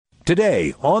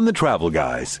Today on The Travel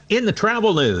Guys. In the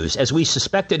travel news, as we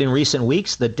suspected in recent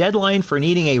weeks, the deadline for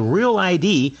needing a real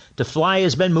ID to fly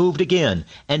has been moved again.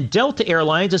 And Delta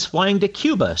Airlines is flying to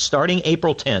Cuba starting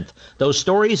April 10th. Those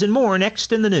stories and more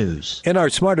next in the news. In our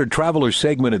Smarter Traveler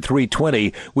segment at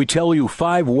 3:20, we tell you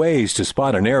 5 ways to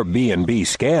spot an Airbnb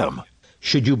scam.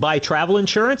 Should you buy travel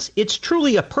insurance? It's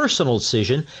truly a personal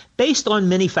decision based on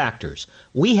many factors.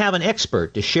 We have an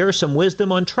expert to share some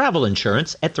wisdom on travel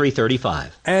insurance at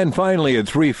 3:35. And finally at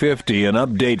 3:50, an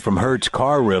update from Hertz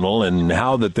Car Rental and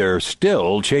how that they're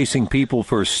still chasing people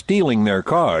for stealing their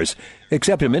cars.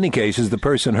 Except in many cases, the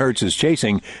person Hertz is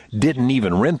chasing didn't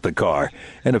even rent the car.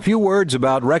 And a few words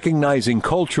about recognizing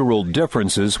cultural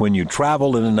differences when you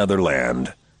travel in another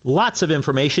land. Lots of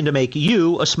information to make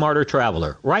you a smarter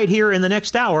traveler. Right here in the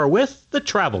next hour with the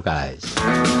Travel Guys.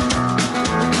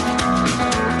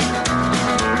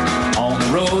 On the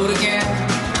road again.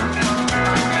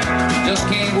 Just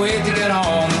can't wait to get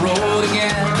on the road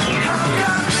again.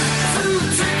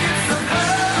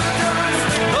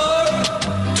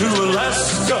 To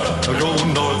Alaska, go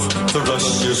north, the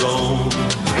rush is on.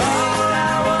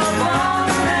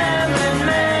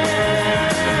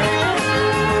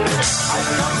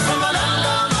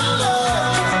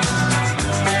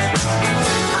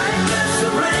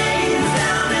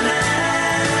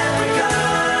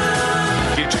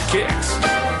 Kicks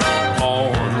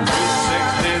on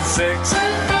 66.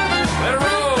 Let it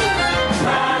roll.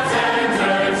 That's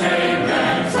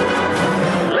entertainment.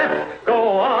 Let's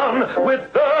go on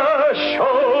with the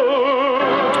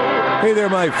show. Hey there,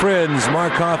 my friends.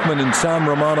 Mark Hoffman and Sam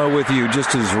Romano with you,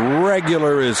 just as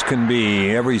regular as can be,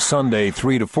 every Sunday,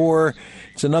 3 to 4.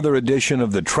 It's another edition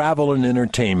of the Travel and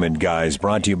Entertainment Guys,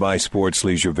 brought to you by Sports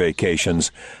Leisure Vacations.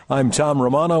 I'm Tom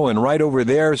Romano, and right over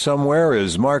there somewhere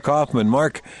is Mark Hoffman.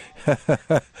 Mark,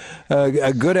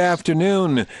 a good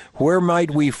afternoon. Where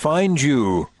might we find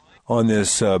you on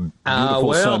this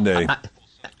beautiful Sunday?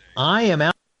 I am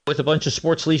out with a bunch of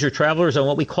sports leisure travelers on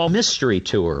what we call mystery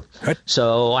tour. What?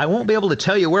 So I won't be able to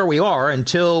tell you where we are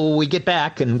until we get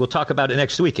back, and we'll talk about it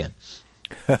next weekend.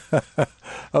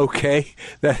 Okay.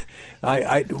 The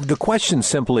question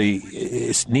simply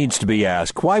needs to be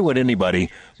asked. Why would anybody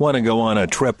want to go on a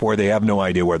trip where they have no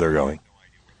idea where they're going?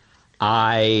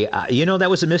 That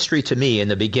was a mystery to me in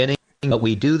the beginning. But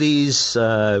we do these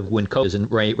when COVID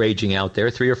isn't raging out there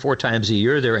 3 or 4 times a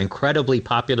year. They're incredibly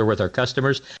popular with our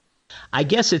customers. I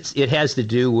guess it has to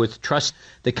do with trust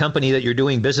the company that you're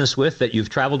doing business with, that you've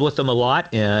traveled with them a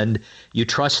lot, and you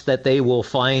trust that they will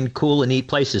find cool and neat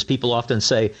places. People often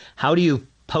say, how do you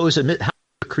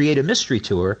create a mystery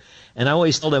tour? And I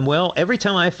always tell them, well, every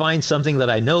time I find something that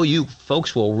I know you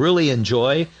folks will really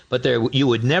enjoy, but you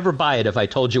would never buy it if I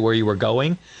told you where you were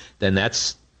going, then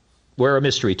that's where a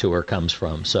mystery tour comes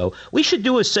from. So we should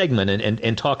do a segment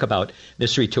and talk about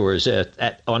mystery tours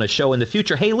on a show in the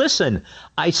future. Hey, listen,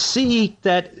 I see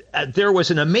that there was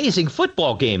an amazing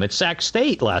football game at Sac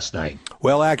State last night.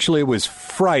 Well, actually, it was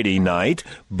Friday night,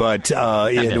 but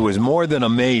it was more than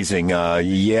amazing.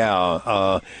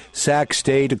 Sac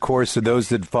State, of course, those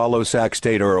that follow Sac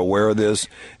State are aware of this,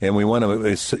 and we want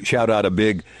to shout out a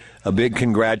big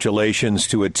congratulations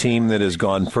to a team that has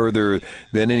gone further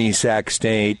than any Sac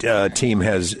State team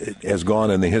has gone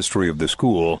in the history of the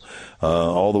school,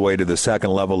 all the way to the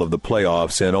second level of the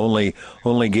playoffs, and only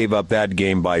gave up that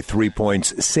game by 3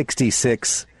 points,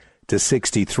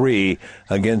 66-63,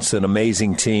 against an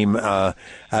amazing team out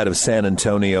of San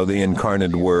Antonio, the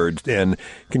Incarnate Word. And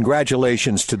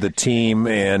congratulations to the team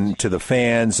and to the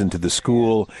fans and to the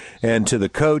school and to the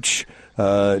coach,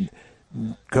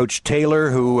 Coach Taylor,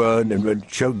 who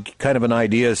showed kind of an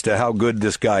idea as to how good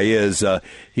this guy is.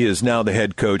 He is now the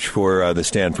head coach for the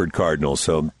Stanford Cardinals.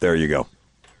 So there you go.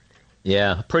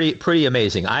 Yeah, pretty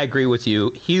amazing. I agree with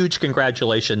you. Huge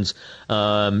congratulations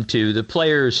to the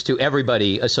players, to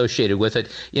everybody associated with it.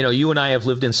 You know, you and I have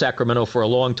lived in Sacramento for a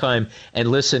long time, and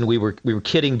listen, we were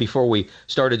kidding before we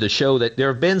started the show that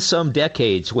there have been some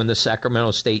decades when the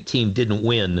Sacramento State team didn't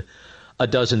win a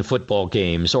dozen football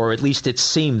games, or at least it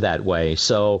seemed that way.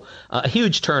 So a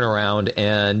huge turnaround,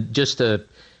 and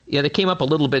they came up a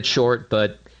little bit short,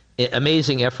 but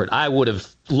amazing effort. I would have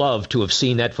loved to have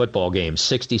seen that football game,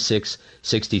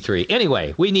 66-63.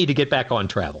 Anyway, we need to get back on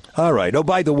travel. All right. Oh,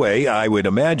 by the way, I would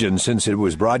imagine since it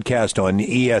was broadcast on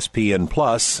ESPN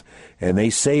Plus, and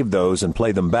they save those and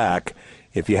play them back,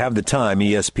 if you have the time,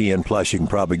 ESPN Plus, you can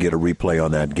probably get a replay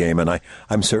on that game, and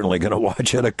I'm certainly going to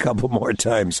watch it a couple more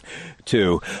times,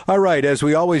 too. All right, as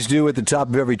we always do at the top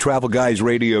of every Travel Guys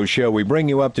radio show, we bring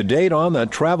you up to date on the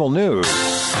travel news.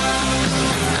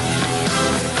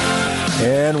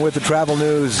 And with the travel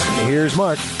news, here's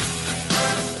Mark.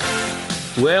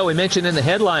 Well, we mentioned in the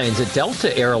headlines that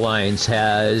Delta Airlines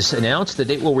has announced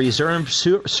that it will resume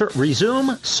service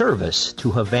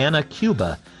to Havana,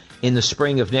 Cuba in the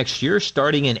spring of next year.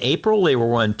 Starting in April, they will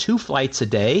run 2 flights a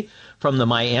day from the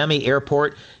Miami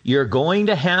airport. You're going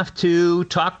to have to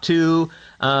talk to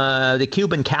the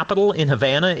Cuban capital in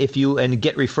Havana and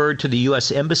get referred to the U.S.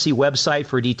 Embassy website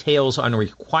for details on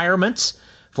requirements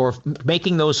for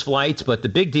making those flights. But the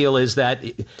big deal is that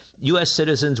U.S.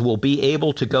 citizens will be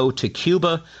able to go to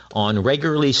Cuba on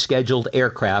regularly scheduled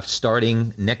aircraft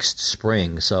starting next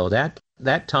spring. So that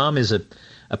Tom, is a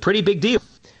pretty big deal.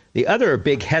 The other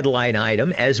big headline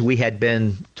item, as we had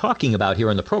been talking about here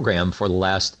on the program for the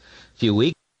last few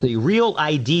weeks, the Real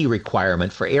ID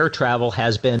requirement for air travel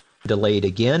has been delayed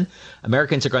again.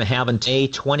 Americans are going to have until May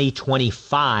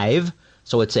 2025.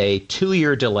 So it's a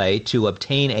 2-year delay to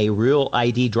obtain a Real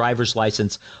ID driver's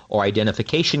license or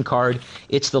identification card.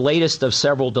 It's the latest of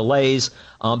several delays.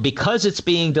 Because it's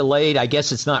being delayed, I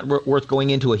guess it's not worth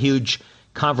going into a huge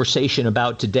conversation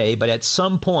about today. But at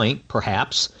some point,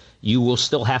 perhaps, you will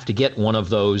still have to get one of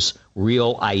those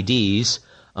Real IDs.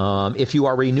 If you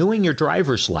are renewing your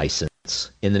driver's license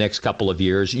in the next couple of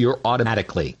years, you're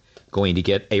automatically going to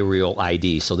get a Real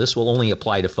ID. So this will only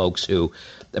apply to folks who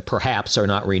perhaps are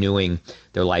not renewing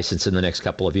their license in the next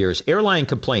couple of years. Airline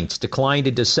complaints declined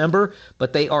in December,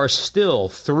 but they are still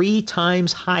 3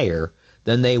 times higher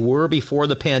than they were before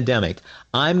the pandemic.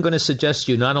 I'm going to suggest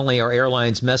to you, not only are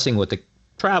airlines messing with the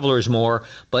travelers more,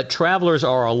 but travelers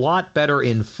are a lot better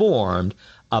informed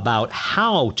about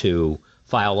how to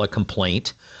file a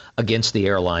complaint against the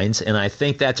airlines. And I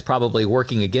think that's probably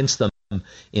working against them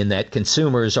in that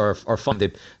consumers are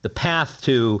finding the path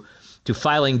to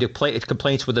filing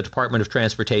complaints with the Department of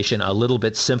Transportation a little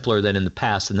bit simpler than in the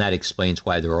past, and that explains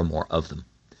why there are more of them.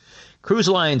 Cruise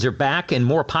lines are back and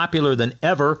more popular than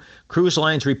ever. Cruise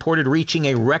lines reported reaching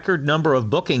a record number of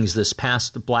bookings this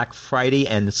past Black Friday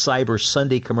and Cyber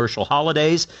Sunday commercial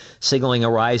holidays, signaling a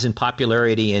rise in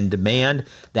popularity and demand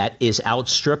that is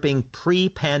outstripping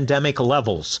pre-pandemic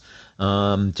levels.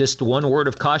 Just one word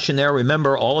of caution there.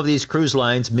 Remember, all of these cruise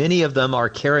lines, many of them are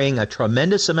carrying a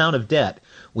tremendous amount of debt.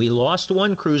 We lost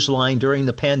one cruise line during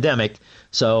the pandemic,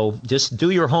 so just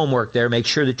do your homework there. Make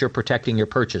sure that you're protecting your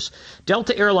purchase.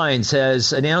 Delta Airlines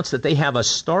has announced that they have a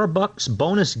Starbucks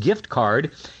bonus gift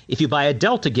card. If you buy a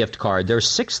Delta gift card, there's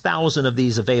 6,000 of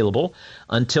these available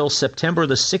until September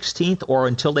the 16th or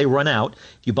until they run out.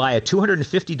 If you buy a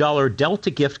 $250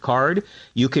 Delta gift card,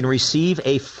 you can receive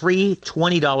a free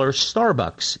 $20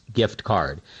 Starbucks gift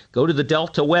card. Go to the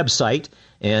Delta website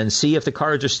and see if the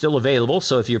cards are still available.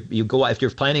 So if you're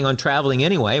planning on traveling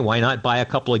anyway, why not buy a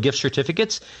couple of gift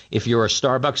certificates? If you're a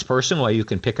Starbucks person, well, you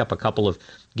can pick up a couple of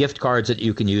gift cards that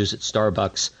you can use at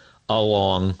Starbucks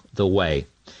along the way.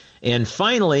 And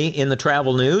finally, in the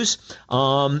travel news,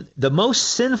 the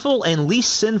most sinful and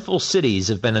least sinful cities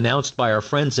have been announced by our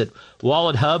friends at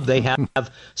Wallet Hub. They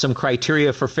have some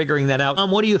criteria for figuring that out.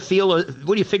 What do you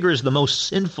figure is the most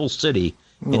sinful city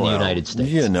in the United States?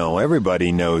 You know,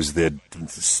 everybody knows that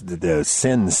the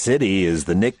Sin City is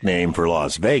the nickname for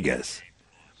Las Vegas.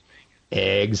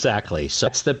 Exactly. So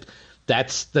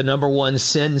that's the number one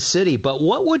sin city. But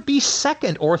what would be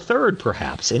second or third,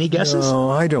 perhaps? Any guesses? Oh,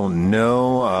 I don't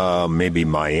know. Maybe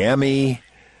Miami.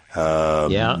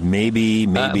 Yeah. Maybe.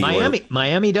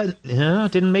 Miami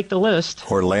didn't make the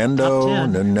list. Orlando.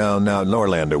 No.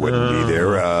 Orlando wouldn't be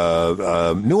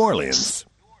there. New Orleans.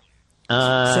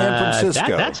 San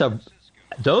Francisco.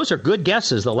 Those are good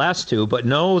guesses, the last two, but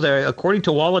no, they're according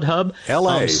to Wallet Hub.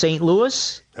 L.A. St.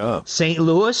 Louis,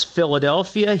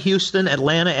 Philadelphia, Houston,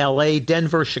 Atlanta, L.A.,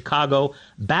 Denver, Chicago,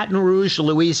 Baton Rouge,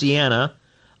 Louisiana.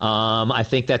 I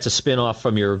think that's a spinoff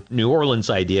from your New Orleans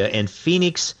idea, and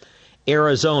Phoenix,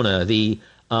 Arizona.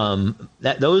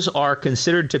 Those are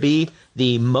considered to be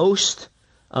the most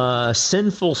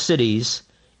sinful cities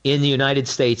in the United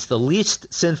States. The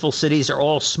least sinful cities are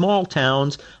all small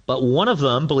towns, but one of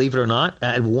them, believe it or not,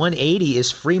 at 180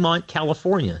 is Fremont,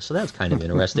 California. So that's kind of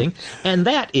interesting. And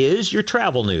that is your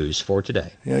travel news for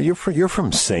today. Yeah, you're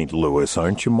from St. Louis,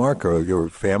 aren't you, Mark? Or your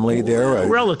family there?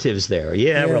 Relatives there,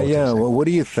 yeah. Yeah. Well, what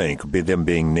do you think of them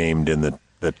being named in the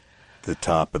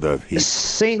top of the heap?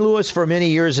 St. Louis for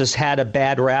many years has had a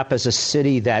bad rap as a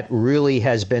city that really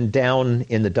has been down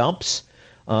in the dumps.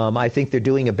 I think they're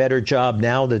doing a better job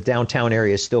now. The downtown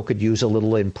area still could use a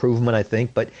little improvement, I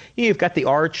think. But you've got the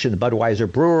Arch and the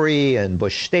Budweiser Brewery and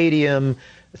Busch Stadium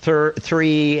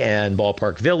 3 and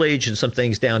Ballpark Village and some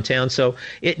things downtown. So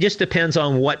it just depends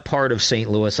on what part of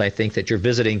St. Louis I think that you're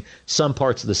visiting. Some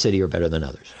parts of the city are better than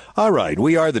others. All right.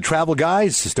 We are the Travel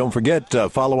Guys. Don't forget,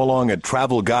 follow along at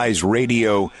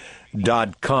travelguysradio.com.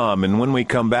 And when we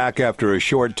come back after a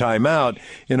short time out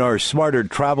in our Smarter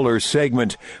Traveler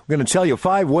segment, we're going to tell you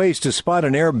 5 ways to spot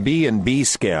an Airbnb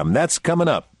scam. That's coming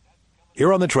up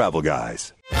here on The Travel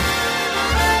Guys.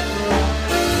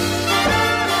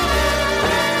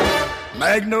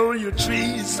 Magnolia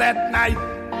trees at night,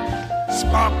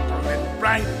 sparkling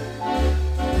bright,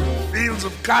 fields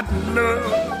of cotton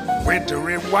love,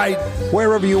 wintry white.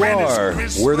 Wherever you are,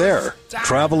 we're there.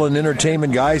 Travel and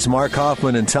Entertainment Guys, Mark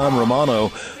Hoffman and Tom Romano.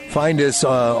 Find us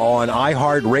on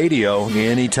iHeartRadio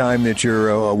anytime that you're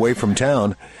away from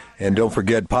town. And don't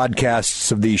forget,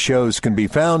 podcasts of these shows can be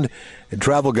found at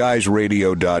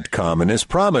TravelGuysRadio.com. And as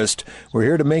promised, we're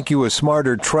here to make you a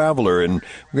smarter traveler. And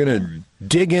we're going to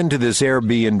dig into this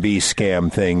Airbnb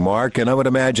scam thing, Mark. And I would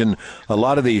imagine a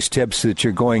lot of these tips that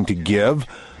you're going to give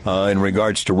in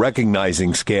regards to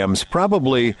recognizing scams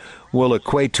probably will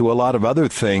equate to a lot of other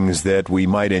things that we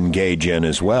might engage in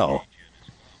as well.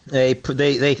 They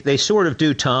sort of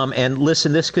do, Tom. And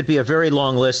listen, this could be a very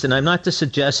long list, and I'm not to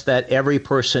suggest that every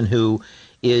person who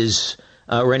is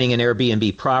renting an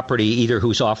Airbnb property, either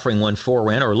who's offering one for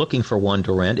rent or looking for one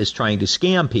to rent, is trying to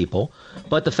scam people.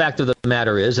 But the fact of the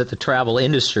matter is that the travel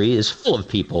industry is full of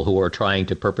people who are trying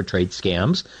to perpetrate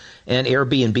scams, and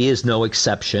Airbnb is no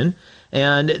exception.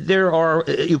 And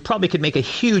you probably could make a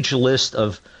huge list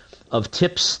of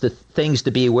tips, the things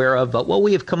to be aware of. But what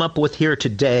we have come up with here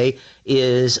today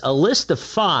is a list of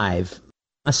 5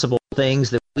 possible things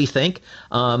that we think.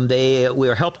 We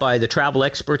are helped by the travel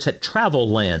experts at Travel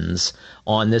Lens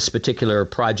on this particular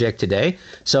project today.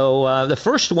 So the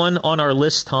first one on our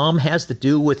list, Tom, has to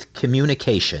do with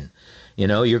communication. You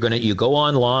know, you go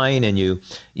online and you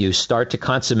start to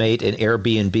consummate an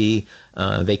Airbnb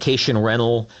vacation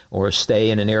rental or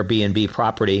stay in an Airbnb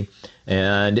property.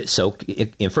 And so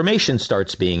information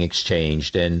starts being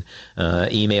exchanged and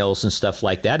emails and stuff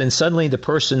like that. And suddenly the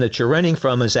person that you're renting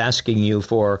from is asking you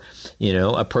for,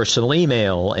 a personal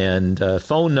email and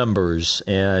phone numbers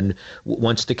and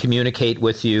wants to communicate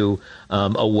with you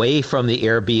away from the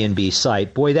Airbnb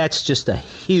site. Boy, that's just a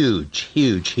huge,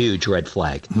 huge, huge red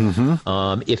flag.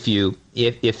 Mm-hmm.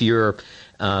 If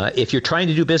you're trying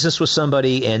to do business with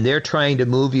somebody and they're trying to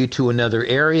move you to another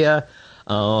area,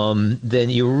 then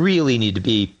you really need to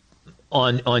be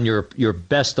on your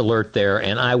best alert there.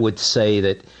 And I would say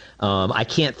that I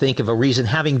can't think of a reason.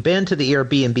 Having been to the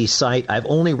Airbnb site, I've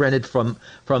only rented from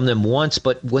them once,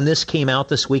 but when this came out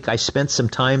this week, I spent some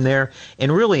time there.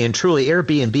 And really and truly,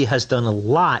 Airbnb has done a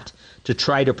lot to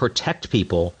try to protect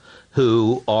people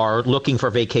who are looking for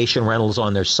vacation rentals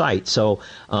on their site. So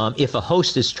if a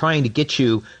host is trying to get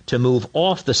you to move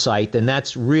off the site, then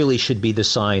that's really should be the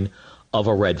sign of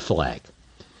a red flag.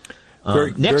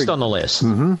 Next on the list,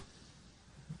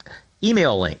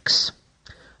 email links.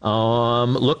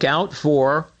 Look out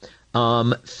for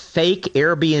fake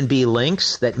Airbnb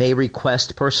links that may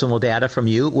request personal data from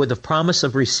you with the promise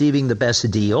of receiving the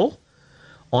best deal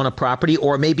on a property,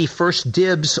 or maybe first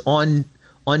dibs on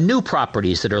new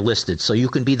properties that are listed, so you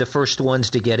can be the first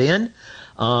ones to get in.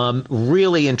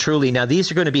 Really and truly, now these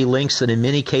are going to be links that in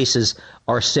many cases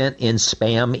are sent in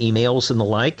spam emails and the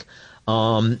like.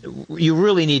 You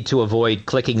really need to avoid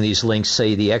clicking these links,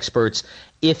 say the experts.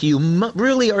 If you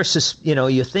really are,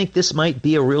 you think this might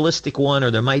be a realistic one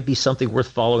or there might be something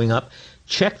worth following up,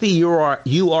 check the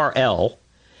URL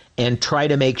and try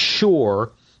to make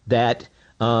sure that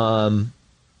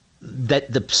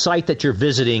that the site that you're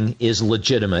visiting is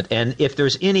legitimate. And if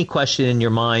there's any question in your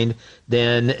mind,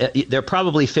 then they're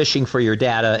probably fishing for your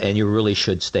data and you really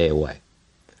should stay away.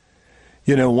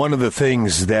 One of the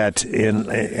things that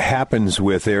happens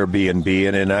with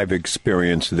Airbnb, and I've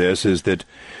experienced this, is that,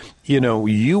 you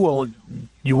want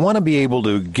to be able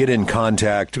to get in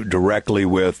contact directly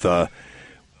with the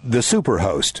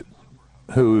superhost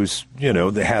who's,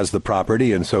 that has the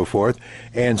property and so forth.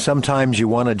 And sometimes you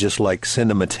want to just send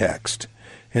them a text,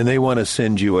 and they want to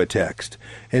send you a text.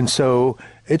 And so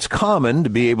it's common to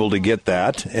be able to get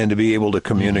that and to be able to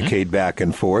communicate back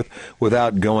and forth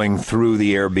without going through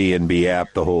the Airbnb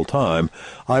app the whole time.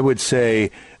 I would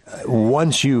say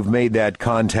once you've made that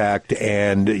contact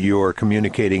and you're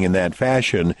communicating in that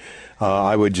fashion,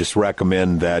 I would just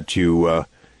recommend that you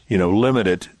limit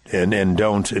it and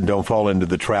don't fall into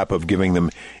the trap of giving them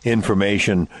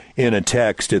information in a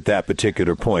text at that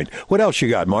particular point. What else you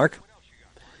got, Mark?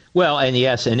 Well, and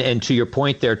yes, and to your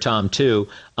point there, Tom, too,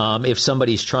 if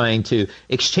somebody's trying to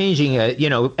asking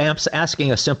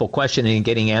a simple question and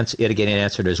getting it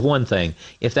answered is one thing.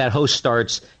 If that host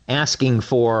starts asking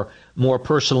for more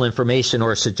personal information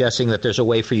or suggesting that there's a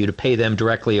way for you to pay them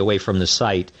directly away from the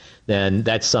site, then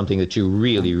that's something that you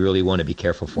really, really want to be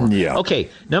careful for. Yeah. Okay,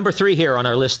 number 3 here on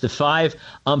our list of 5,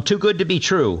 too good to be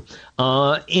true.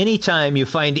 Anytime you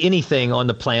find anything on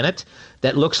the planet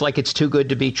that looks like it's too good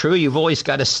to be true, you've always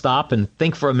got to stop and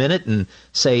think for a minute and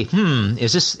say,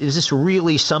 is this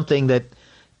really something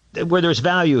where there's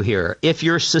value here? If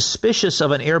you're suspicious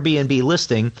of an Airbnb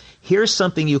listing, here's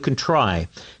something you can try.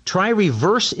 Try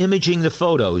reverse imaging the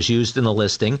photos used in the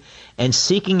listing and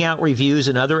seeking out reviews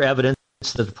and other evidence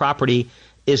that the property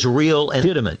is real and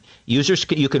legitimate. You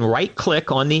can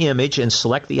right-click on the image and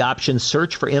select the option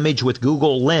Search for Image with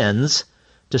Google Lens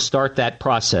to start that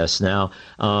process. Now,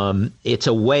 it's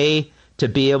a way to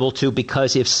be able to,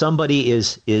 because if somebody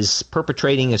is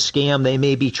perpetrating a scam, they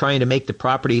may be trying to make the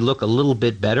property look a little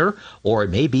bit better, or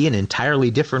it may be an entirely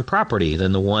different property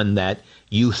than the one that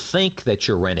you think that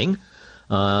you're renting.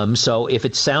 So if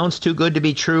it sounds too good to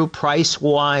be true,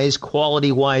 price-wise,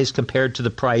 quality-wise, compared to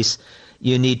the price,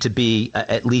 you need to be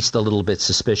at least a little bit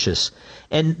suspicious.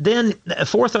 And then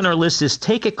 4th on our list is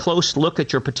take a close look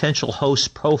at your potential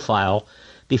host profile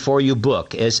before you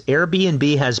book, as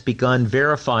Airbnb has begun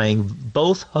verifying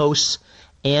both hosts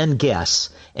and guests.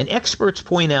 And experts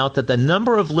point out that the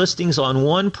number of listings on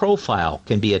one profile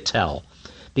can be a tell,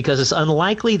 because it's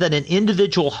unlikely that an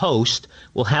individual host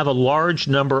will have a large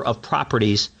number of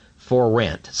properties for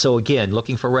rent. So again,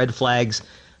 looking for red flags,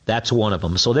 that's one of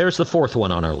them. So there's the 4th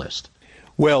one on our list.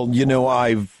 Well,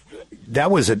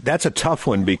 that's a tough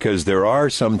one, because there are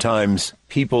sometimes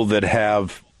people that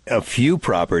have a few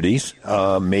properties.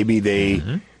 Maybe they,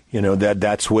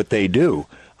 that's what they do.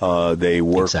 They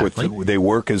work they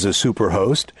work as a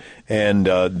superhost, and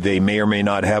they may or may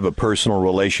not have a personal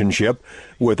relationship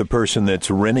with the person that's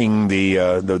renting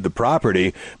the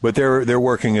property, but they're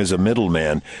working as a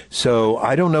middleman. So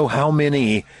I don't know how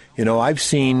many. I've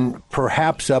seen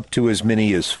perhaps up to as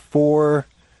many as 4,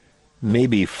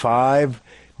 maybe 5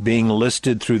 being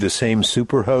listed through the same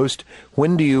superhost.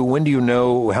 When do you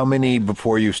know how many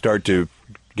before you start to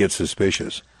get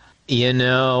suspicious?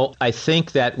 I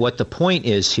think that what the point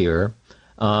is here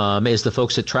is the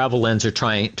folks at Travel Lens are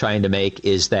trying to make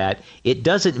is that it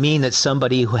doesn't mean that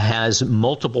somebody who has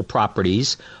multiple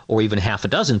properties or even half a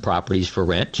dozen properties for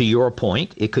rent, to your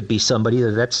point, it could be somebody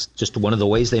that's just one of the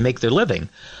ways they make their living,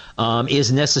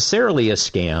 is necessarily a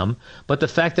scam. But the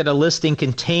fact that a listing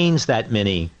contains that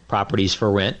many properties for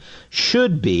rent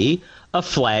should be a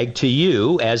flag to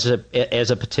you as a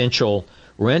potential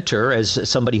renter, as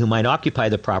somebody who might occupy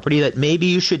the property, that maybe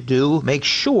you should make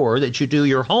sure that you do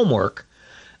your homework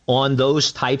on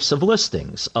those types of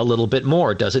listings a little bit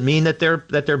more. It doesn't mean that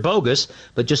they're bogus,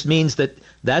 but just means that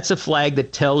that's a flag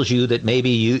that tells you that maybe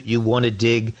you want to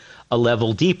dig a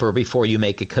level deeper before you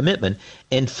make a commitment.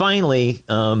 And finally,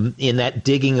 in that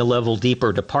digging a level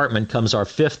deeper department comes our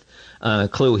 5th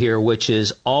clue here, which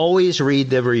is always read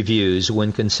the reviews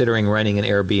when considering renting an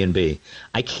Airbnb.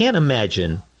 I can't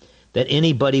imagine that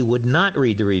anybody would not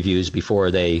read the reviews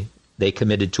before they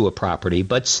committed to a property,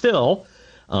 but still,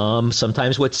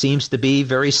 sometimes what seems to be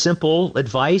very simple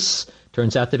advice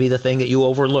turns out to be the thing that you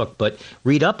overlook. But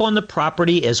read up on the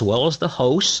property as well as the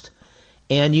host,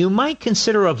 and you might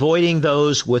consider avoiding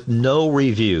those with no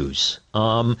reviews.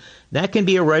 That can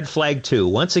be a red flag too.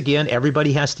 Once again,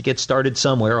 everybody has to get started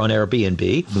somewhere on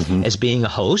Airbnb as being a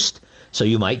host, so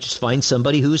you might just find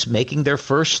somebody who's making their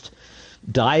first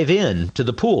dive in to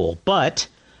the pool. But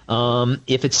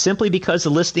if it's simply because the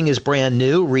listing is brand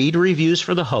new, read reviews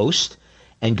for the host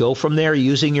and go from there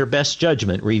using your best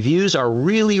judgment. Reviews are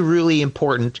really, really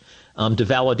important to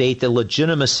validate the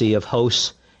legitimacy of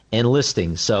hosts and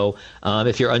listings. So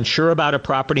if you're unsure about a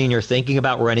property and you're thinking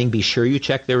about renting, be sure you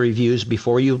check their reviews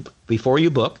before you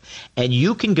book. And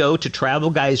you can go to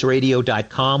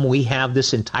TravelGuysRadio.com. We have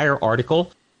this entire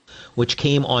article, which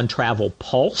came on Travel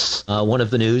Pulse, one of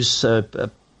the news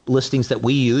listings that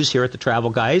we use here at the Travel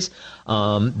Guys.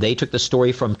 They took the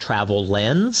story from Travel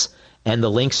Lens, and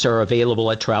the links are available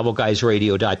at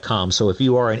TravelGuysRadio.com. So if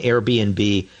you are an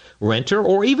Airbnb renter,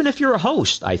 or even if you're a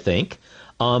host, I think,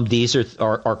 these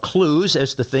are clues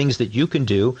as to things that you can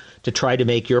do to try to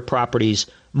make your properties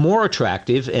more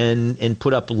attractive and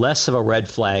put up less of a red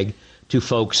flag to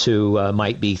folks who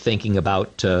might be thinking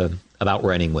about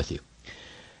renting with you.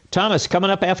 Thomas, coming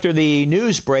up after the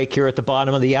news break here at the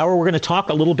bottom of the hour, we're going to talk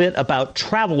a little bit about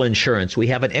travel insurance. We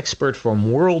have an expert from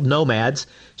World Nomads.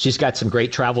 She's got some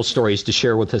great travel stories to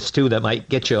share with us, too, that might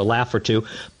get you a laugh or two.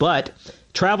 But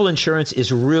travel insurance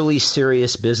is really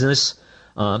serious business.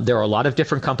 There are a lot of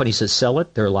different companies that sell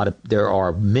it. There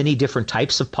are many different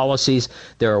types of policies.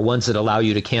 There are ones that allow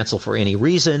you to cancel for any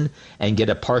reason and get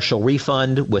a partial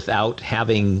refund without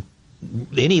having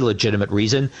any legitimate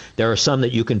reason. There are some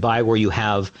that you can buy where you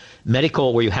have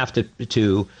medical, where you have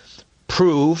to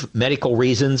prove medical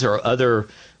reasons or other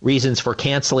reasons for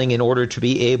canceling in order to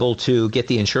be able to get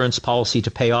the insurance policy to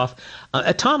pay off.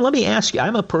 Tom, let me ask you,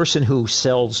 I'm a person who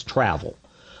sells travel.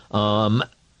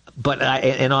 But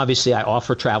obviously I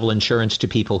offer travel insurance to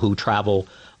people who travel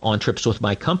on trips with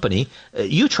my company.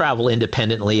 You travel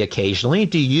independently occasionally.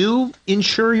 Do you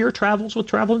insure your travels with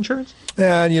travel insurance?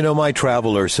 My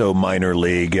travel are so minor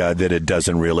league that it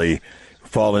doesn't really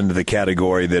fall into the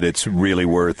category that it's really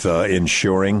worth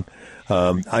insuring.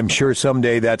 I'm sure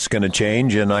someday that's going to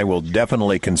change, and I will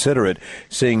definitely consider it,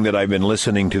 seeing that I've been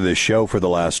listening to this show for the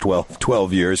last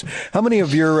 12 years. How many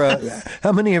of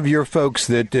your folks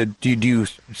that do you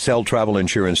sell travel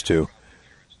insurance to?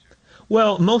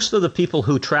 Well, most of the people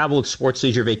who travel with Sports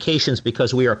Leisure Vacations,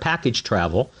 because we are package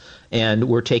travel and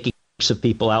we're taking of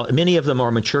people out. Many of them are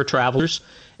mature travelers,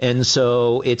 and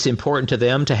so it's important to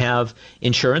them to have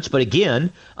insurance. But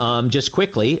again, just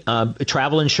quickly,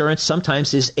 travel insurance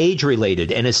sometimes is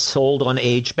age-related and is sold on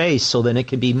age base, so then it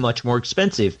can be much more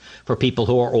expensive for people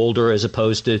who are older as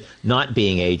opposed to not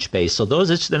being age-based. So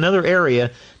it's another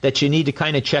area that you need to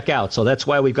kind of check out. So that's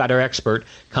why we've got our expert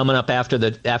coming up after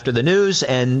the news,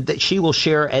 and that she will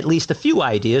share at least a few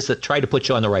ideas that try to put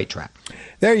you on the right track.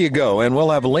 There you go, and we'll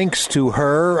have links to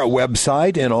her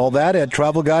website and all that at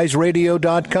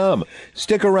TravelGuysRadio.com.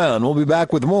 Stick around. We'll be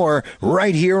back with more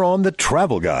right here on The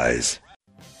Travel Guys.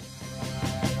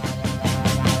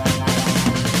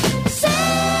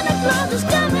 Santa Claus is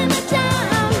coming to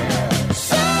town.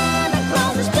 Santa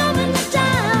Claus is coming to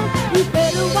town. You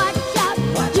better watch out.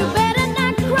 You better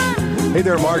not cry. Hey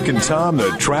there, Mark and Tom,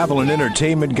 the Travel and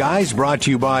Entertainment Guys, brought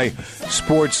to you by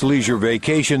Sports Leisure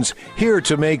Vacations, here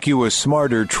to make you a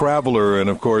smarter traveler. And,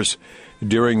 of course,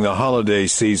 during the holiday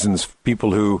seasons,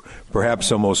 people who perhaps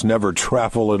almost never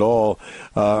travel at all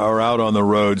are out on the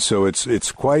road, so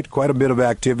it's quite a bit of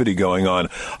activity going on.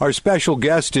 Our special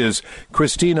guest is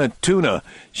Christina Tuna.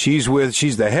 She's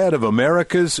the head of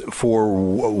Americas for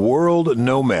World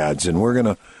Nomads, and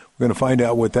we're gonna find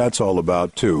out what that's all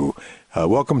about too.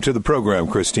 Welcome to the program,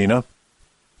 Christina.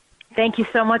 Thank you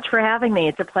so much for having me.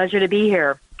 It's a pleasure to be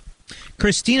here.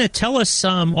 Christina, tell us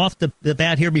off the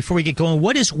bat here before we get going,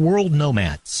 what is World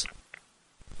Nomads?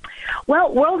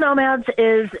 Well, World Nomads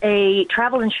is a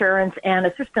travel insurance and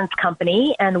assistance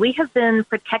company, and we have been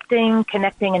protecting,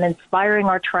 connecting, and inspiring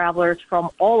our travelers from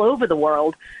all over the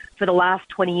world for the last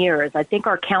 20 years. I think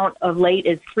our count of late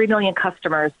is 3 million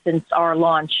customers since our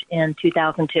launch in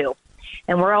 2002.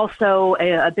 And we're also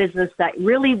a business that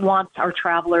really wants our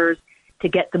travelers to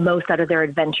get the most out of their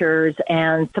adventures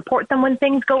and support them when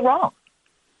things go wrong.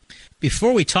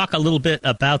 Before we talk a little bit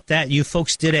about that, you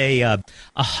folks did a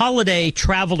holiday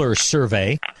traveler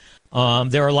survey.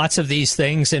 There are lots of these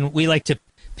things, and we like to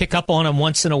pick up on them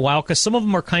once in a while because some of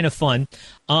them are kind of fun.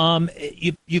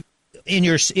 In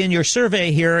your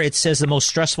survey here, it says the most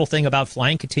stressful thing about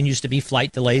flying continues to be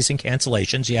flight delays and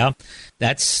cancellations. Yeah,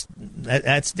 that's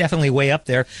definitely way up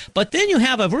there. But then you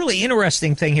have a really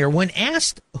interesting thing here. When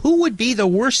asked who would be the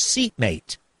worst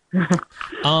seatmate,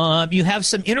 you have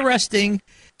some interesting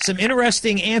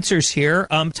answers here.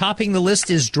 Topping the list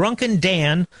is Drunken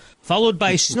Dan, followed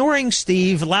by Snoring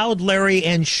Steve, Loud Larry,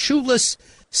 and Shoeless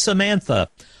Samantha.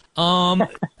 And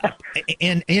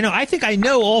I think I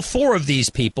know all four of these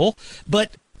people,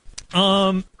 but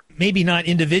maybe not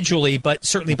individually, but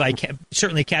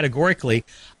certainly categorically.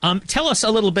 Tell us a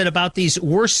little bit about these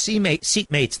worst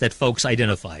seatmates that folks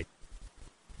identified.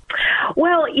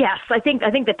 Well, yes, I think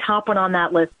the top one on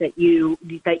that list that you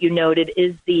noted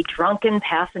is the drunken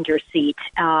passenger seat.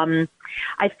 I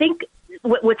think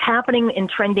what's happening and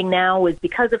trending now is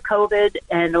because of COVID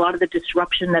and a lot of the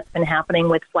disruption that's been happening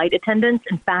with flight attendants.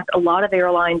 In fact, a lot of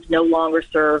airlines no longer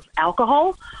serve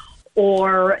alcohol,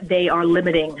 or they are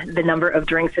limiting the number of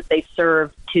drinks that they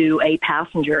serve to a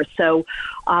passenger. So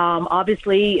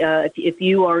obviously, if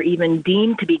you are even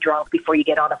deemed to be drunk before you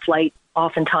get on a flight,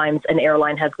 oftentimes an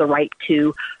airline has the right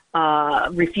to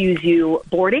refuse you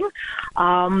boarding.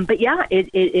 But yeah,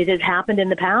 it has happened in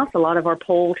the past. A lot of our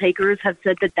poll takers have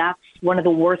said that that's one of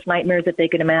the worst nightmares that they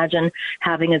can imagine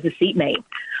having as a seatmate.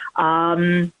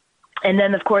 And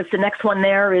then, of course, the next one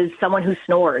there is someone who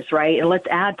snores, right? And let's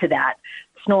add to that.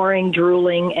 Snoring,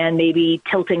 drooling, and maybe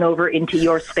tilting over into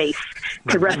your space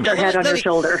to rest their head on your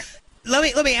shoulder.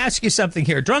 Let me ask you something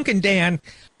here. Drunken Dan,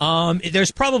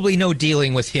 there's probably no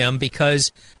dealing with him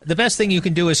because the best thing you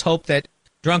can do is hope that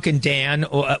Drunken Dan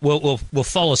will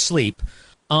fall asleep.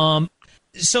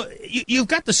 So you've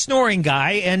got the snoring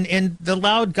guy and the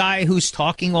loud guy who's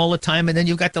talking all the time, and then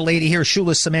you've got the lady here,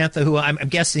 Shoeless Samantha, who I'm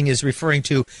guessing is referring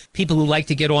to people who like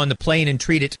to get on the plane and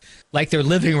treat it like their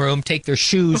living room, take their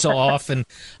shoes off, and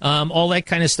all that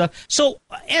kind of stuff. So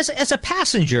as a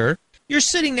passenger, you're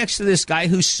sitting next to this guy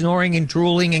who's snoring and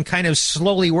drooling and kind of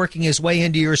slowly working his way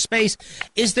into your space.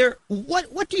 Is there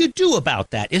what do you do about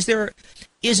that? Is there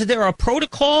a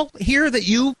protocol here that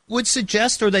you would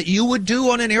suggest or that you would do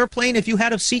on an airplane if you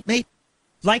had a seatmate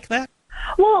like that?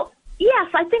 Well, yes,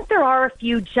 I think there are a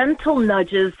few gentle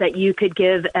nudges that you could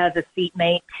give as a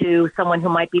seatmate to someone who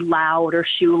might be loud or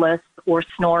shoeless or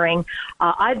snoring.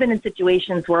 I've been in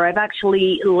situations where I've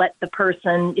actually let the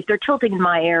person, if they're tilting in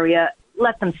my area,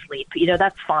 let them sleep.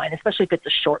 That's fine, especially if it's a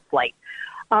short flight.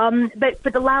 But for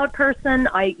the loud person,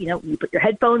 you put your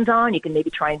headphones on, you can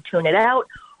maybe try and tune it out,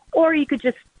 or you could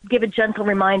just give a gentle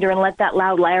reminder and let that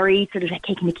loud Larry sort of, hey,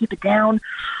 can you keep it down?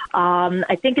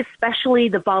 I think especially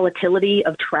the volatility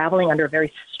of traveling under a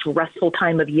very stressful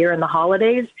time of year in the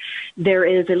holidays, there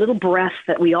is a little breath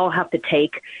that we all have to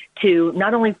take to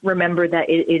not only remember that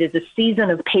it is a season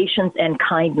of patience and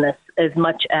kindness as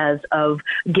much as of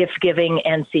gift giving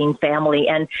and seeing family.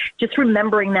 And just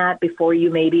remembering that before you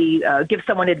maybe give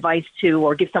someone advice to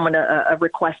or give someone a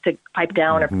request to pipe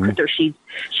down or put their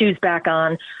shoes back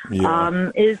on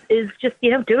is just,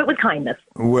 do it with kindness.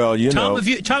 Well, Tom,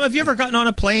 have you ever gotten on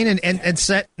a plane and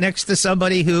sat next to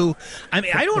somebody who,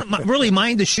 I don't really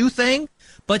mind the shoe thing,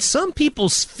 but some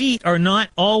people's feet are not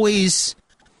always...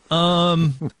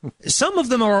 some of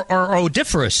them are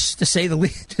odoriferous, to say the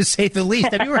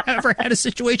least. Have you ever had a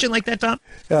situation like that, Tom?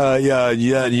 Yeah.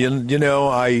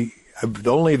 I'm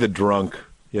only the drunk,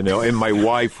 and my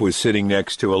wife was sitting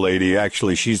next to a lady.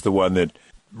 Actually, she's the one that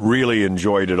really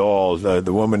enjoyed it all.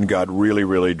 The woman got really,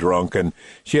 really drunk, and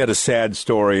she had a sad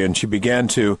story, and she began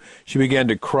to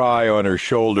cry on her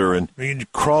shoulder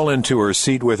and crawl into her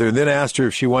seat with her, and then asked her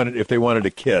if they wanted to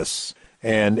kiss.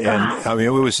 And I mean,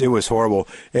 it was horrible.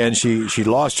 And she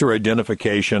lost her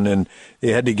identification, and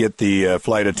they had to get the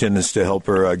flight attendants to help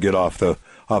her get off the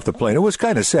plane. It was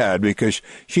kind of sad because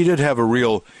she did have a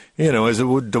real, as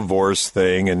a divorce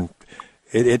thing, and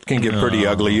it can get pretty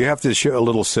ugly. You have to show a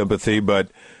little sympathy, but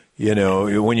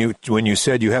when you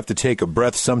said you have to take a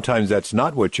breath, sometimes that's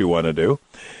not what you want to do.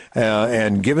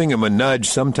 And giving them a nudge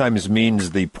sometimes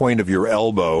means the point of your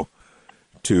elbow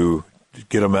to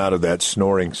get them out of that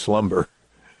snoring slumber.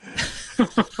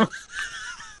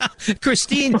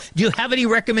 Christine, do you have any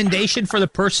recommendation for the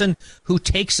person who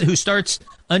starts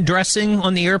undressing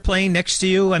on the airplane next to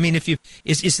you? I mean,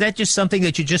 is that just something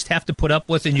that you just have to put up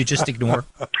with and you just ignore?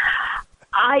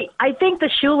 I think the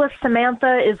shoeless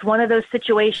Samantha is one of those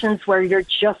situations where you're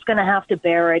just going to have to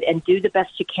bear it and do the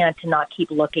best you can to not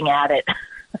keep looking at it.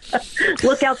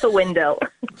 Look out the window.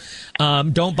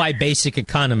 Don't buy basic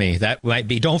economy. That might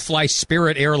be. Don't fly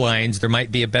Spirit Airlines. There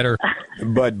might be a better.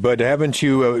 But haven't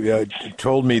you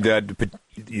told me that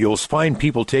you'll find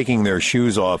people taking their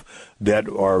shoes off that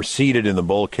are seated in the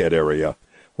bulkhead area,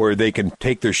 where they can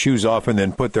take their shoes off and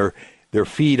then put their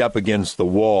feet up against the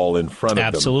wall in front of them.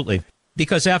 Absolutely.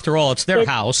 Because after all, it's their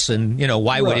house, and,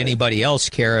 why would anybody else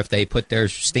care if they put their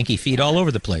stinky feet all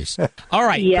over the place? All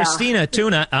right, yeah. Christina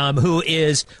Tuna, who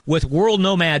is with World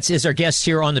Nomads, is our guest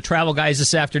here on the Travel Guys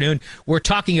this afternoon. We're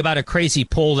talking about a crazy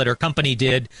poll that our company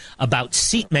did about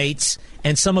seatmates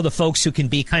and some of the folks who can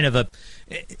be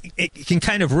it can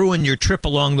kind of ruin your trip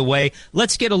along the way.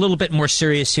 Let's get a little bit more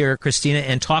serious here, Christina,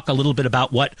 and talk a little bit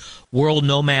about what World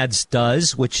Nomads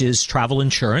does, which is travel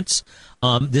insurance.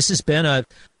 This has been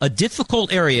a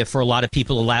difficult area for a lot of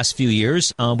people the last few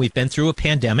years. We've been through a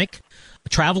pandemic.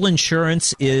 Travel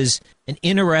insurance is an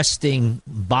interesting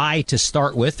buy to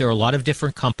start with. There are a lot of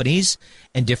different companies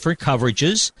and different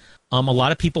coverages. A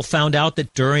lot of people found out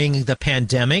that during the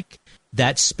pandemic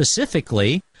that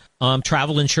specifically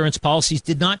travel insurance policies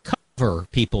did not cover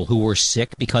people who were sick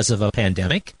because of a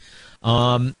pandemic.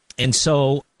 And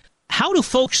so how do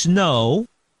folks know?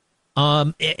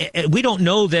 We don't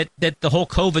know that the whole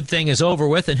COVID thing is over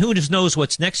with, and who just knows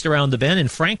what's next around the bend. And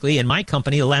frankly, in my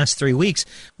company, the last 3 weeks,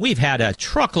 we've had a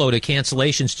truckload of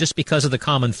cancellations just because of the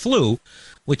common flu,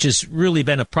 which has really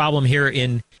been a problem here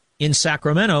in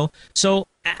Sacramento. So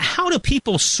how do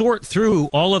people sort through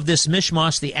all of this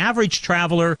mishmash? The average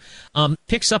traveler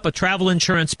picks up a travel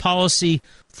insurance policy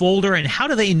folder, and how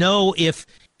do they know if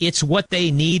it's what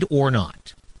they need or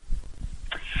not?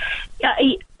 Yeah,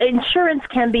 insurance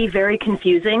can be very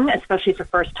confusing, especially for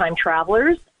first-time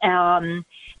travelers. And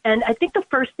I think the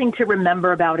first thing to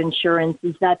remember about insurance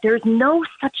is that there's no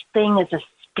such thing as a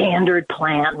standard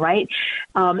plan, right?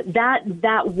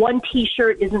 That one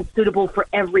T-shirt isn't suitable for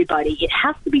everybody. It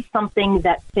has to be something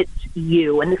that fits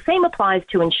you. And the same applies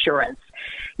to insurance.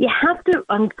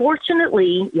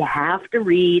 Unfortunately, you have to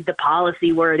read the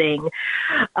policy wording,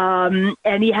 and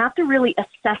you have to really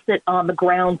assess it on the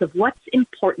grounds of what's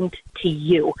important to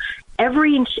you.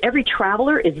 Every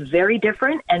traveler is very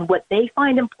different, and what they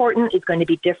find important is going to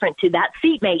be different to that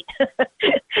seatmate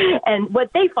and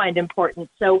what they find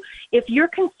important. So if you're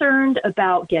concerned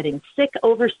about getting sick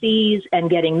overseas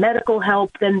and getting medical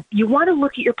help, then you want to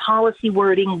look at your policy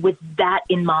wording with that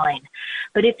in mind.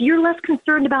 But if you're less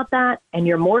concerned about that and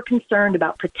you're more concerned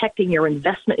about protecting your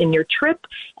investment in your trip,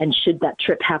 and should that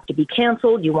trip have to be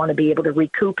canceled, you want to be able to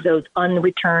recoup those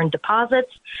unreturned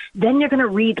deposits, then you're going to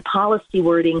read the policy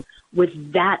wording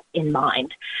with that in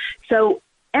mind. So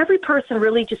every person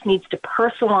really just needs to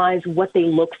personalize what they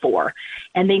look for,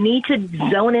 and they need to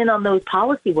zone in on those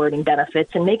policy wording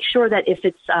benefits and make sure that if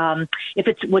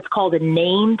it's what's called a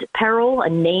named peril, a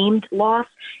named loss,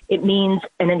 it means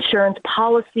an insurance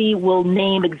policy will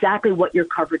name exactly what you're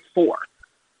covered for.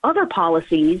 Other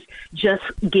policies just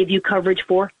give you coverage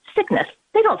for sickness.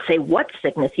 They don't say what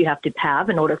sickness you have to have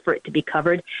in order for it to be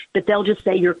covered, but they'll just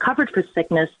say you're covered for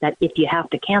sickness that if you have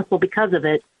to cancel because of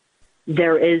it,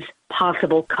 there is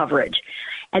possible coverage.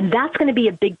 And that's going to be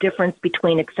a big difference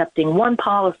between accepting one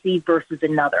policy versus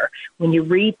another when you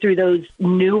read through those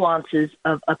nuances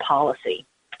of a policy.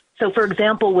 So, for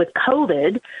example, with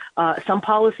COVID, some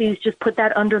policies just put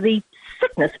that under the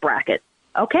sickness bracket.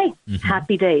 Okay,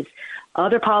 happy days.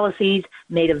 Other policies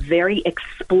made a very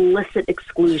explicit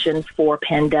exclusion for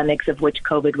pandemics, of which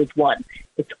COVID was one.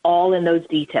 It's all in those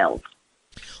details.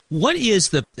 What is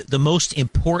the most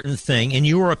important thing, in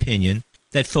your opinion,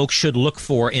 that folks should look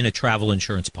for in a travel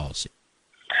insurance policy?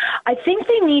 I think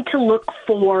they need to look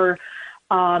for,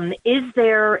 is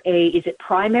it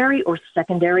primary or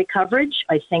secondary coverage?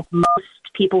 I think most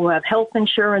people who have health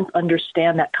insurance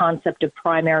understand that concept of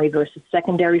primary versus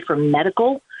secondary for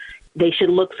medical. They should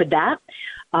look for that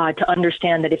to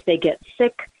understand that if they get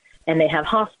sick and they have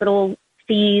hospital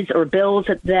fees or bills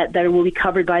that will be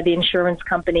covered by the insurance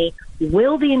company,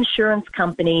 will the insurance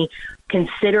company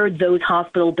consider those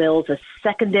hospital bills as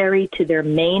secondary to their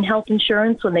main health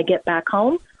insurance when they get back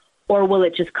home, or will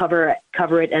it just cover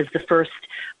it as the first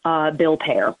bill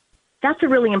payer? That's a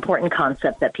really important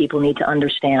concept that people need to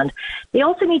understand. They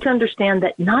also need to understand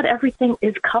that not everything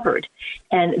is covered.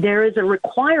 And there is a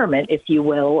requirement, if you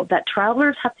will, that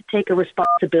travelers have to take a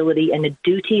responsibility and a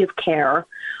duty of care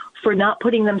for not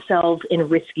putting themselves in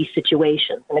risky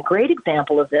situations. And a great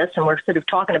example of this, and we're sort of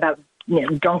talking about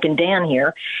Drunken Dan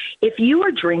here, if you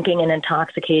are drinking and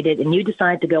intoxicated and you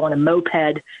decide to go on a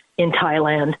moped in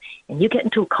Thailand and you get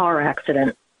into a car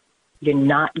accident, you're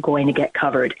not going to get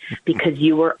covered because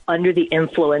you were under the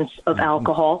influence of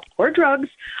alcohol or drugs.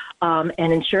 And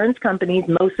insurance companies,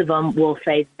 most of them will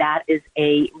say that is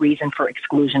a reason for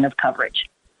exclusion of coverage.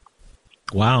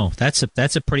 Wow, that's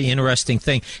a pretty interesting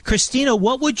thing. Christina,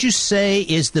 what would you say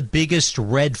is the biggest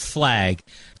red flag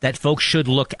that folks should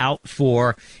look out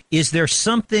for? Is there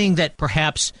something that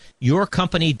perhaps your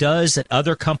company does that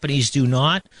other companies do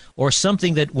not, or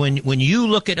something that when you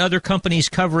look at other companies'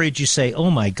 coverage, you say, "Oh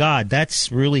my God, that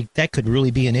could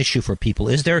really be an issue for people"?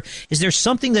 Is there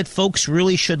something that folks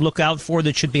really should look out for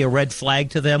that should be a red flag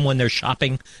to them when they're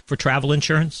shopping for travel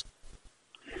insurance?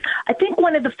 I think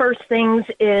one of the first things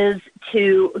is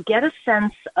to get a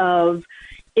sense of,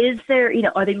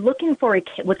 are they looking for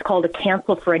what's called a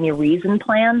cancel for any reason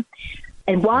plan?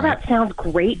 And while that sounds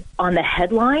great on the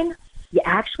headline, you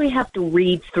actually have to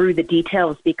read through the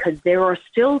details because there are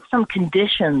still some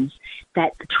conditions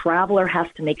that the traveler has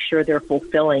to make sure they're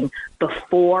fulfilling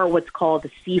before what's called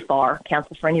the CFAR,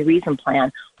 cancel for any reason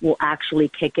plan, will actually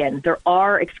kick in. There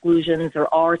are exclusions,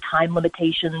 there are time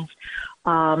limitations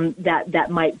that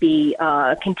might be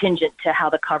contingent to how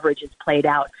the coverage is played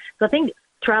out. So I think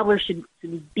travelers should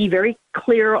be very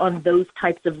clear on those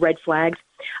types of red flags.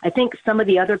 I think some of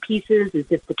the other pieces is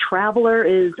if the traveler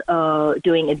is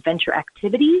doing adventure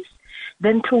activities,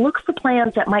 then to look for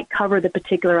plans that might cover the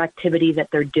particular activity that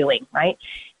they're doing, right?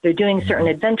 They're doing certain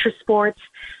adventure sports.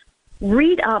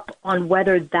 Read up on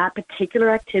whether that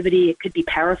particular activity, it could be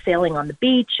parasailing on the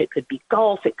beach, it could be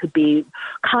golf, it could be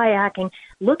kayaking.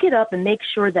 Look it up and make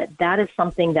sure that that is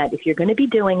something that if you're going to be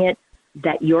doing it,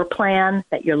 that your plan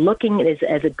that you're looking at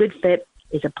as a good fit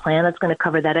is a plan that's going to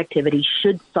cover that activity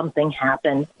should something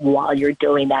happen while you're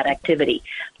doing that activity.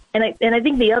 And I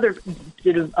think the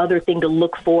other thing to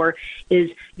look for is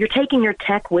you're taking your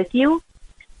tech with you.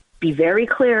 Be very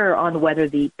clear on whether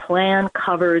the plan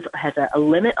has a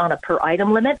limit on a per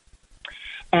item limit.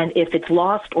 And if it's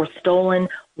lost or stolen,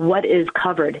 what is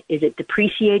covered? Is it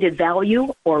depreciated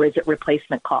value or is it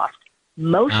replacement cost?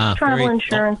 Most travel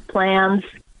insurance plans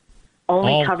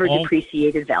only cover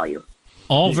depreciated value.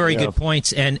 All very good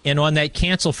points. And on that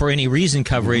cancel for any reason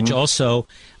coverage, also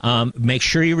make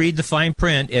sure you read the fine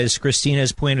print, as Christina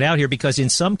has pointed out here, because in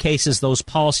some cases those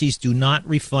policies do not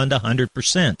refund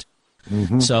 100%.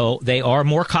 So they are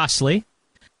more costly.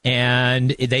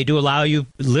 And they do allow you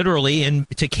literally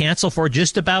to cancel for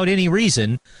just about any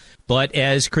reason. But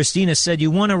as Christina said,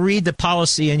 you want to read the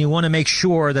policy and you want to make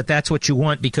sure that that's what you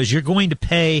want, because you're going to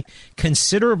pay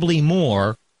considerably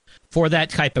more for that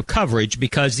type of coverage,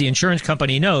 because the insurance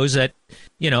company knows that,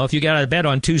 if you get out of bed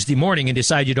on Tuesday morning and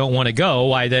decide you don't want to go,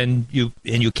 why then you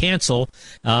cancel,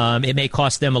 it may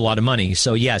cost them a lot of money.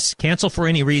 So yes, cancel for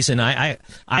any reason. I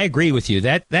agree with you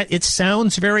that it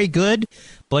sounds very good,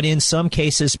 but in some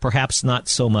cases, perhaps not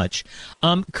so much.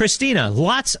 Christina,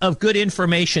 lots of good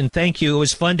information. Thank you. It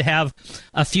was fun to have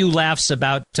a few laughs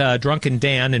about Drunken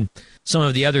Dan and some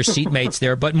of the other seatmates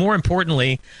there. But more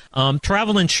importantly,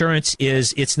 travel insurance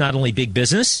it's not only big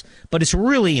business, but it's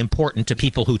really important to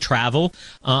people who travel,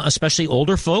 especially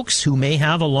older folks who may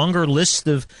have a longer list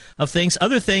of things.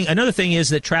 Another thing is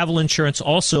that travel insurance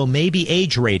also may be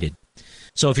age rated.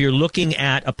 So if you're looking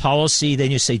at a policy,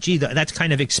 then you say, gee, that's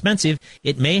kind of expensive.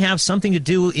 It may have something to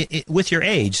do with your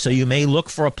age. So you may look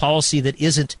for a policy that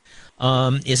isn't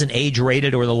age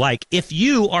rated or the like. If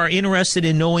you are interested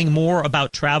in knowing more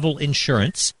about travel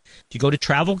insurance, if you go to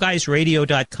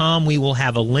travelguysradio.com, we will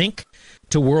have a link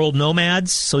to World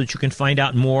Nomads so that you can find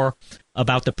out more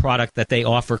about the product that they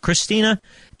offer. Christina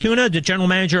Cunha, the General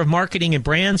Manager of Marketing and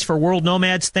Brands for World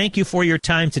Nomads, thank you for your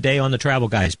time today on the Travel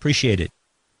Guys. Appreciate it.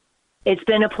 It's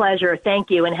been a pleasure. Thank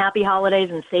you, and happy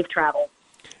holidays and safe travel.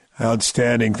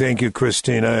 Outstanding. Thank you,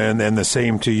 Christina, and the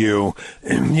same to you.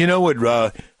 You know what,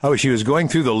 how she was going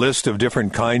through the list of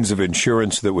different kinds of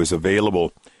insurance that was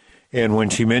available, and when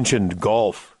she mentioned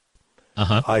golf,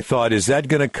 I thought, is that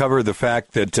going to cover the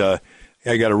fact that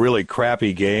I got a really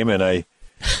crappy game and I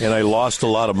lost a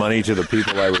lot of money to the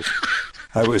people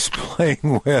I was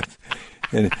playing with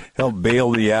and helped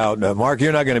bail me out? Mark,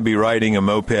 you're not going to be riding a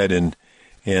moped in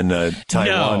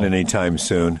Taiwan anytime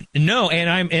soon. No,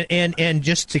 and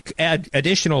just to add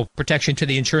additional protection to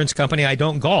the insurance company, I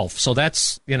don't golf, so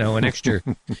that's an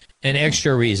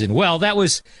extra reason. Well,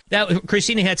 that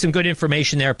Christina had some good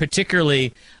information there,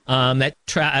 particularly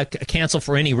that cancel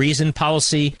for any reason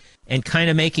policy, and kind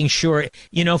of making sure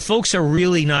folks are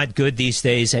really not good these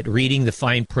days at reading the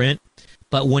fine print.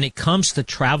 But when it comes to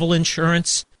travel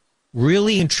insurance,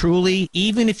 really and truly,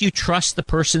 even if you trust the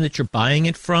person that you're buying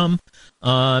it from,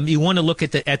 you want to look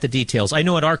at the details. I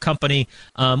know at our company,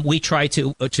 we try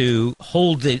to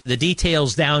hold the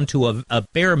details down to a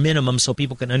bare minimum so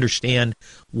people can understand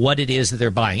what it is that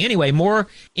they're buying. Anyway, more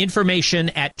information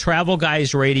at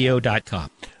travelguysradio.com.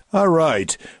 All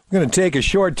right. We're going to take a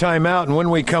short time out, and when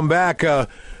we come back,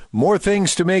 more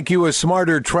things to make you a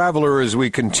smarter traveler as we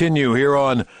continue here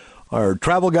on our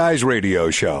Travel Guys Radio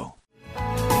Show.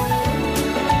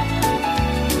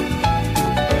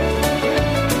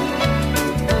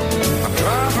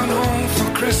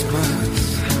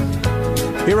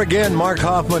 Here again, Mark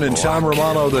Hoffman and Tom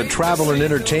Romano, the Travel and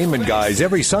Entertainment Guys,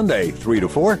 every Sunday, 3 to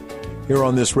 4, here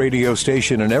on this radio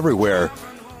station and everywhere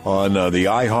on the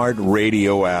iHeart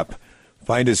Radio app.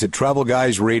 Find us at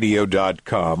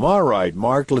travelguysradio.com. All right,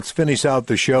 Mark, let's finish out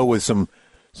the show with some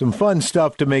fun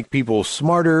stuff to make people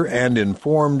smarter and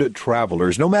informed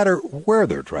travelers, no matter where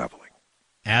they're traveling.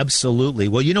 Absolutely.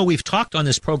 Well, we've talked on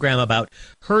this program about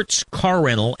Hertz Car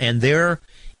Rental and their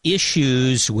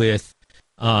issues with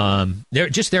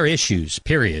their issues,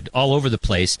 period, all over the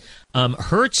place.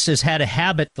 Hertz has had a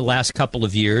habit the last couple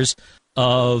of years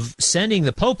of sending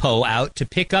the popo out to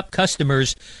pick up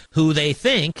customers who they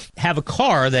think have a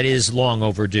car that is long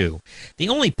overdue. The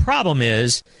only problem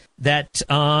is that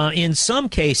in some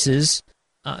cases,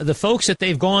 the folks that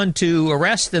they've gone to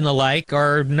arrest and the like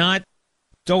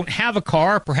don't have a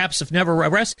car, perhaps have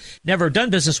never done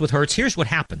business with Hertz. Here's what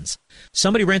happens.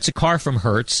 Somebody rents a car from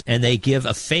Hertz, and they give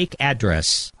a fake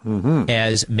address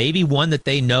as maybe one that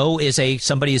they know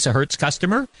somebody is a Hertz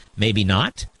customer, maybe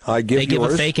not. They give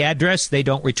a fake address. They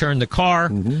don't return the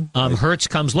car. Hertz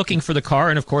comes looking for the car,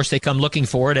 and, of course, they come looking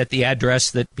for it at the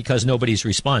address because nobody's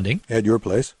responding. At your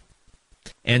place.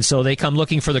 And so they come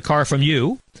looking for the car from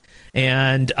you.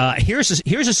 And here's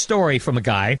a story from a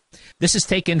guy. This is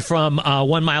taken from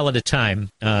 1 Mile at a Time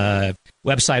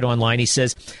website online. He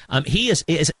says he is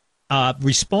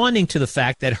responding to the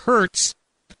fact that Hertz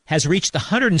has reached a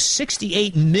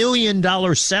 $168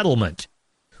 million settlement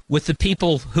with the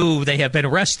people who they have been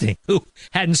arresting who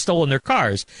hadn't stolen their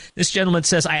cars. This gentleman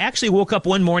says, I actually woke up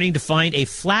one morning to find a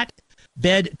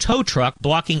flatbed tow truck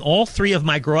blocking all 3 of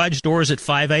my garage doors at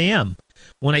 5 a.m.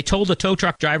 When I told the tow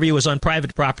truck driver he was on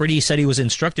private property, he said he was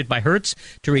instructed by Hertz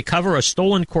to recover a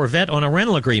stolen Corvette on a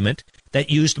rental agreement that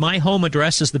used my home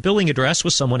address as the billing address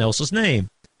with someone else's name.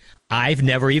 I've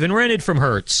never even rented from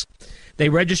Hertz. They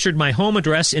registered my home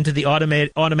address into the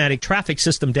automatic traffic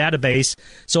system database,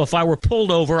 so if I were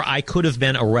pulled over, I could have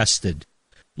been arrested.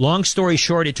 Long story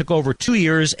short, it took over 2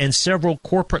 years and several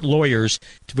corporate lawyers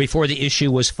before the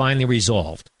issue was finally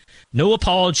resolved. No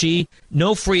apology,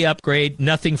 no free upgrade,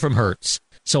 nothing from Hertz.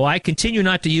 So I continue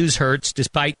not to use Hertz,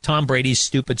 despite Tom Brady's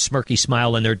stupid smirky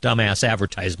smile and their dumbass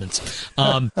advertisements.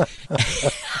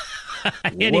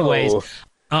 Anyways,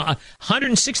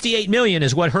 $168 million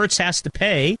is what Hertz has to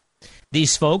pay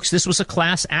these folks. This was a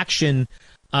class action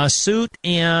suit,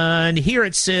 and here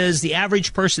it says the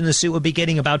average person in the suit would be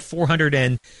getting about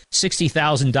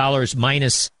 $460,000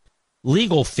 minus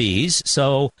legal fees.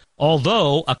 So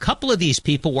although a couple of these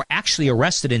people were actually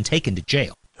arrested and taken to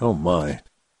jail. Oh, my.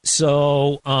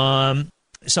 So, and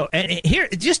here,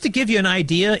 just to give you an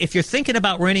idea, if you're thinking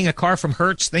about renting a car from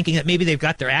Hertz, thinking that maybe they've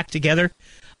got their act together,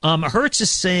 Hertz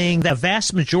is saying that a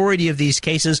vast majority of these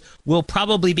cases will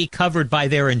probably be covered by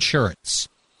their insurance.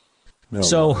 No.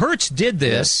 So Hertz did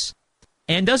this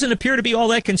and doesn't appear to be all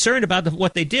that concerned about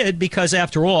what they did because,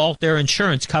 after all, their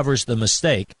insurance covers the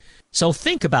mistake. So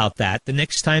think about that the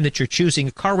next time that you're choosing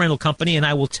a car rental company, and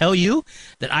I will tell you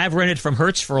that I've rented from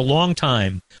Hertz for a long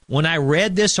time. When I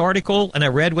read this article and I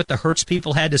read what the Hertz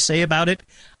people had to say about it,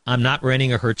 I'm not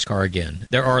renting a Hertz car again.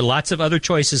 There are lots of other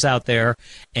choices out there,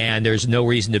 and there's no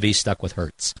reason to be stuck with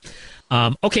Hertz.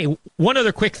 Okay, one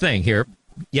other quick thing here.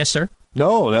 Yes, sir?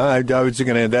 No, I was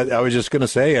just going to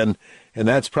say, and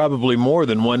that's probably more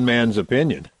than one man's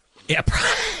opinion. Yeah,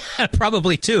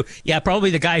 probably two. Yeah, probably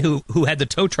the guy who had the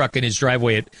tow truck in his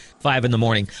driveway at 5 in the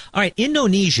morning. All right,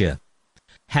 Indonesia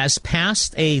has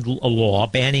passed a law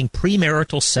banning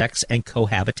premarital sex and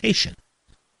cohabitation.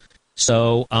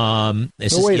 So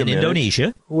this is in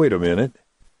Indonesia. Wait a minute.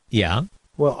 Yeah.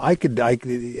 Well,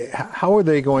 how are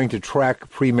they going to track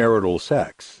premarital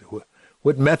sex?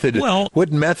 What method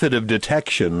of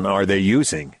detection are they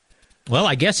using? Well,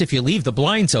 I guess if you leave the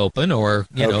blinds open or,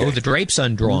 the drapes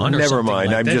undrawn or Never mind.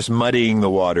 Like I'm that. just muddying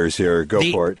the waters here. Go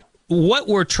for it. What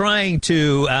we're trying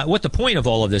to what the point of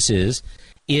all of this is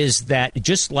that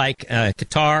just like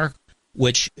Qatar,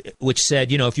 which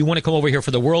said, if you want to come over here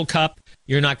for the World Cup,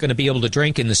 you're not going to be able to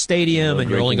drink in the stadium, and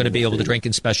you're only going to be able to drink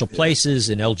in special places,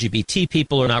 and LGBT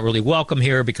people are not really welcome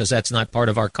here because that's not part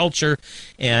of our culture,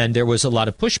 and there was a lot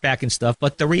of pushback and stuff.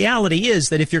 But the reality is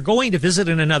that if you're going to visit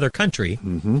in another country,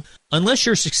 unless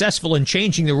you're successful in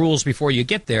changing the rules before you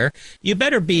get there, you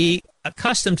better be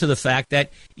accustomed to the fact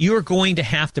that you're going to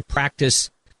have to practice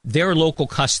their local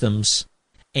customs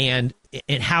and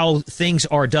how things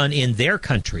are done in their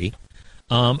country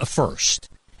first.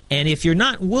 And if you're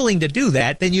not willing to do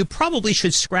that, then you probably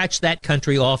should scratch that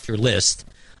country off your list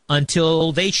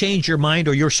until they change your mind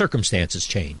or your circumstances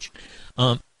change.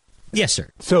 Yes, sir.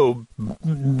 So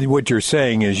what you're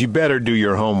saying is you better do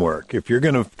your homework. If you're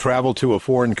going to travel to a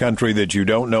foreign country that you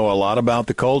don't know a lot about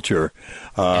the culture,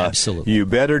 absolutely, you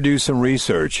better do some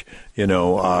research.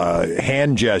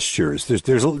 Hand gestures.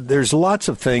 There's lots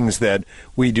of things that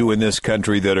we do in this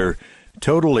country that are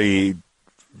totally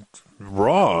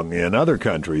wrong in other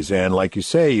countries, and like you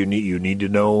say, you need to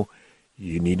know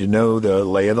the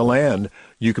lay of the land.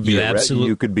 You could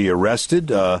be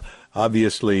arrested,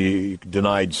 obviously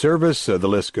denied service. The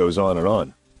list goes on and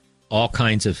on. All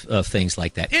kinds of things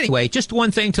like that. Anyway, just one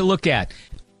thing to look at,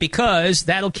 because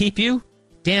that'll keep you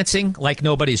dancing like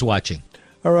nobody's watching.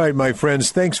 All right, my friends,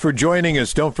 thanks for joining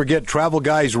us. Don't forget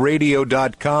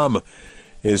TravelGuysRadio.com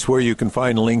is where you can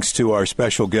find links to our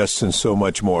special guests and so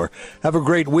much more. Have a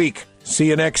great week. See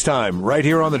you next time, right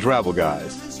here on The Travel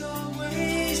Guys.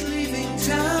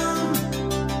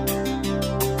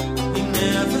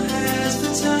 Never